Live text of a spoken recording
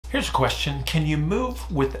Here's a question. Can you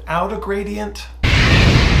move without a gradient?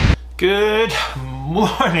 Good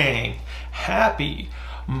morning. Happy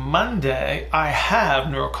Monday. I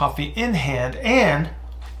have Neuro Coffee in hand and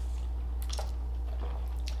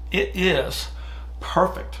it is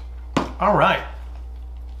perfect. All right.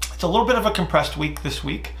 It's a little bit of a compressed week this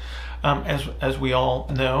week, as we all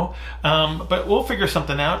know, but we'll figure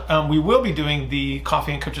something out. We will be doing the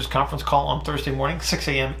Coffee and Coaches conference call on Thursday morning, 6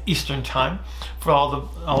 a.m. Eastern time, for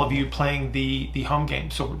all of you playing the home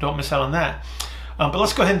game. So don't miss out on that. But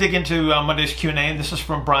let's go ahead and dig into Monday's Q&A, and this is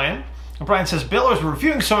from Brian. And Brian says, Bill, I was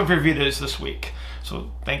reviewing some of your videos this week.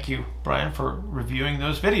 So thank you, Brian, for reviewing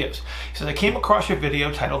those videos. He says, I came across your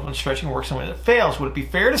video titled When Stretching Works and When It Fails. Would it be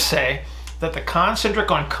fair to say that the concentric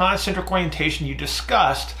on concentric orientation you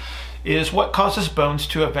discussed is what causes bones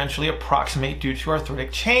to eventually approximate due to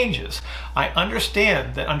arthritic changes? I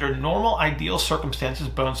understand that under normal ideal circumstances,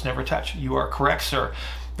 bones never touch. You are correct, sir.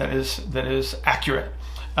 That is accurate.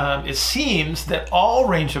 It seems that all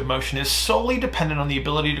range of motion is solely dependent on the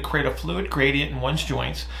ability to create a fluid gradient in one's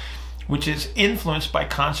joints, which is influenced by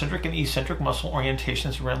concentric and eccentric muscle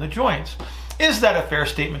orientations around the joints. Is that a fair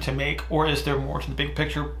statement to make, or is there more to the big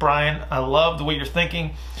picture? Brian, I love the way you're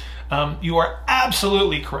thinking. You are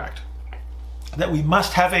absolutely correct that we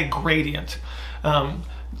must have a gradient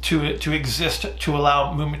to exist to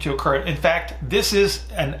allow movement to occur. In fact, this is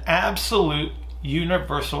an absolute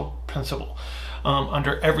universal principle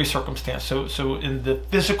under every circumstance. So in the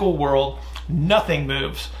physical world, nothing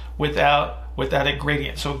moves without a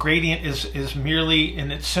gradient. So a gradient is merely,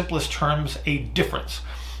 in its simplest terms, a difference.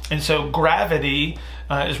 And so gravity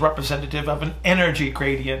is representative of an energy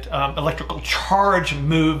gradient. Electrical charge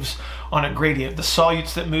moves on a gradient. The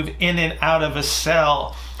solutes that move in and out of a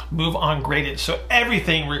cell move on gradients. So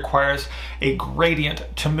everything requires a gradient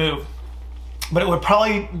to move. But it would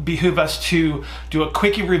probably behoove us to do a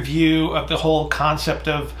quickie review of the whole concept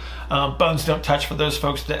of bones don't touch for those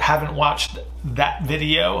folks that haven't watched that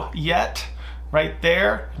video yet. Right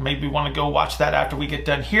there. Maybe want to go watch that after we get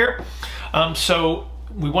done here. So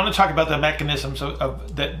we want to talk about the mechanisms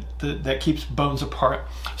that keeps bones apart.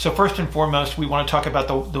 So first and foremost, we want to talk about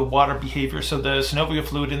the water behavior. So the synovial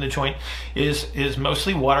fluid in the joint is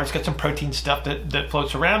mostly water. It's got some protein stuff that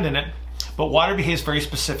floats around in it. But water behaves very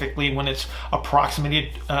specifically when it's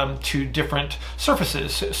approximated to different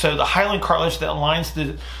surfaces. So the hyaline cartilage that lines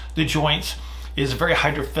the joints is very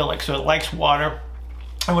hydrophilic. So it likes water.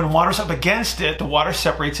 And when water's up against it, the water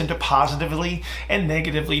separates into positively and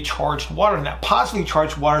negatively charged water. And that positively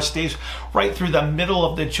charged water stays right through the middle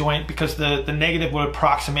of the joint because the negative would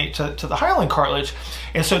approximate to the hyaline cartilage.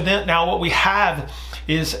 And so then now what we have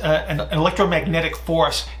is an electromagnetic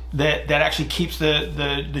force that actually keeps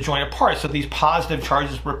the joint apart. So these positive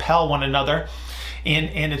charges repel one another.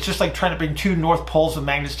 And it's just like trying to bring two north poles of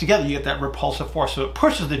magnets together. You get that repulsive force, so it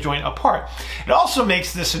pushes the joint apart. It also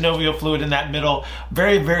makes the synovial fluid in that middle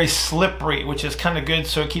very, very slippery, which is kind of good,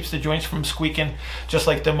 so it keeps the joints from squeaking, just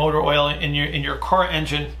like the motor oil in your car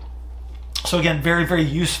engine. So again, very, very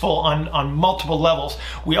useful on multiple levels.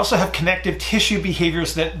 We also have connective tissue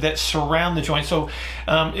behaviors that surround the joint. So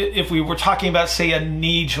if we were talking about, say, a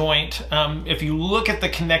knee joint, if you look at the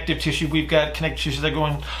connective tissue, we've got connective tissue that are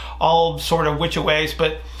going all sort of which ways,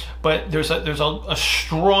 but there's a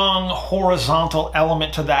strong horizontal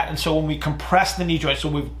element to that. And so when we compress the knee joint, so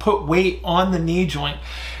we put weight on the knee joint,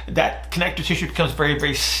 that connective tissue becomes very,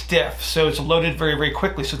 very stiff. So it's loaded very, very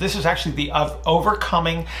quickly. So this is actually the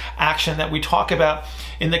overcoming action that we talk about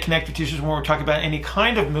in the connective tissues when we're talking about any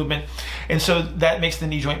kind of movement. And so that makes the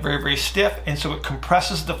knee joint very, very stiff. And so it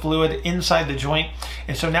compresses the fluid inside the joint.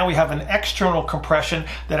 And so now we have an external compression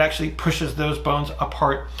that actually pushes those bones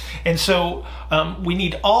apart. And so we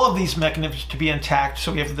need all of these mechanisms to be intact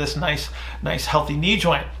so we have this nice healthy knee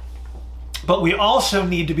joint. But we also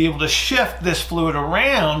need to be able to shift this fluid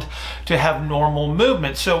around to have normal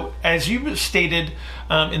movement. So as you stated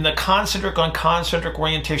in the concentric on concentric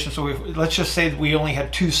orientation, so let's just say that we only have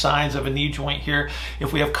two sides of a knee joint here.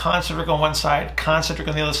 If we have concentric on one side, concentric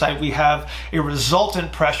on the other side, we have a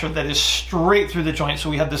resultant pressure that is straight through the joint. So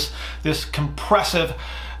we have this compressive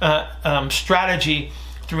strategy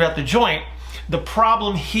throughout the joint. The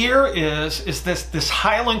problem here is this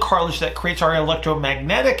hyaline cartilage that creates our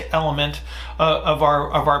electromagnetic element of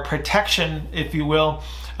our protection, if you will,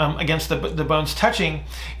 against the bones touching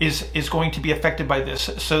is going to be affected by this.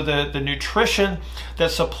 So the nutrition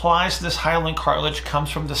that supplies this hyaline cartilage comes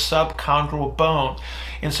from the subchondral bone.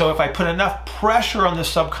 And so if I put enough pressure on the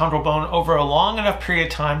subchondral bone over a long enough period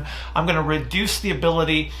of time, I'm going to reduce the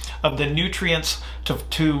ability of the nutrients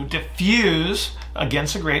to diffuse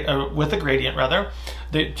against with a gradient rather,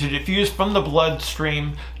 to diffuse from the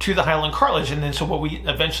bloodstream to the hyaline cartilage. And then so what we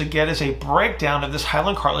eventually get is a breakdown of this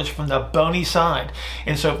hyaline cartilage from the bony side.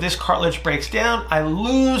 And so if this cartilage breaks down, I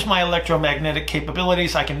lose my electromagnetic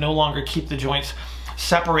capabilities. I can no longer keep the joints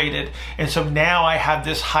separated. And so now I have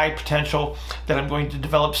this high potential that I'm going to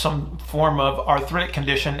develop some form of arthritic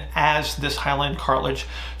condition as this hyaline cartilage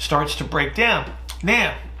starts to break down.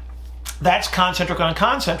 Now, that's concentric on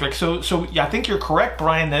concentric. So I think you're correct,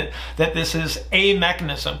 Brian, that this is a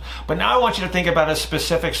mechanism. But now I want you to think about a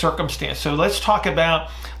specific circumstance. So let's talk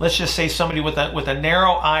about, let's just say somebody with a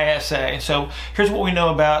narrow ISA. So here's what we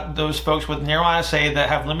know about those folks with narrow ISA that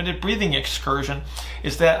have limited breathing excursion,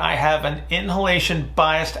 is that I have an inhalation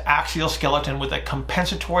biased axial skeleton with a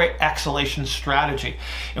compensatory exhalation strategy.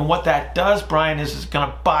 And what that does, Brian, is it's going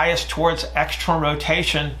to bias towards external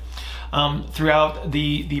rotation throughout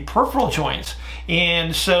the peripheral joints.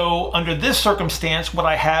 And so under this circumstance, what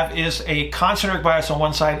I have is a concentric bias on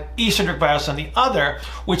one side, eccentric bias on the other,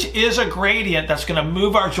 which is a gradient that's going to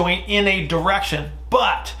move our joint in a direction.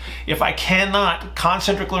 But if I cannot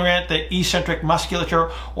concentrically orient the eccentric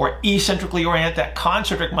musculature or eccentrically orient that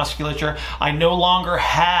concentric musculature, I no longer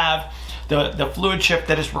have the fluid shift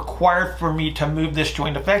that is required for me to move this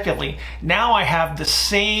joint effectively. Now I have the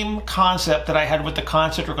same concept that I had with the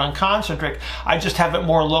concentric on concentric. I just have it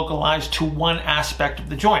more localized to one aspect of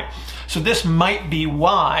the joint. So this might be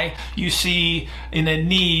why you see in a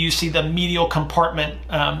knee, you see the medial compartment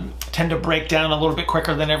tend to break down a little bit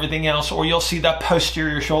quicker than everything else, or you'll see the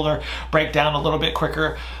posterior shoulder break down a little bit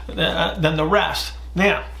quicker than the rest.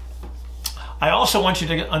 Now, I also want you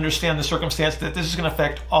to understand the circumstance that this is going to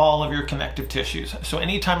affect all of your connective tissues. So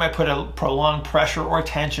anytime I put a prolonged pressure or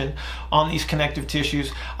tension on these connective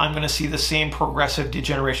tissues, I'm going to see the same progressive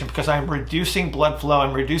degeneration because I'm reducing blood flow,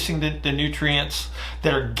 I'm reducing the nutrients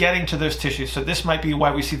that are getting to those tissues. So this might be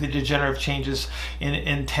why we see the degenerative changes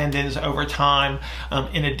in tendons over time,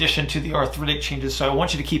 in addition to the arthritic changes. So I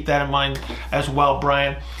want you to keep that in mind as well,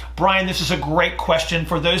 Brian. Brian, this is a great question.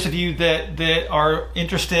 For those of you that are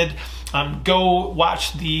interested, go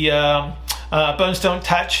watch the Bones Don't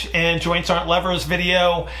Touch and Joints Aren't Levers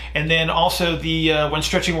video, and then also the When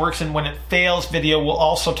Stretching Works and When It Fails video will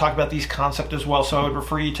also talk about these concepts as well. So I would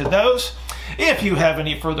refer you to those. If you have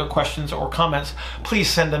any further questions or comments, please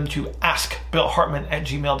send them to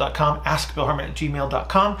askbillhartman@gmail.com,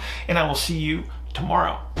 askbillhartman@gmail.com, and I will see you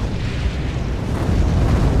tomorrow.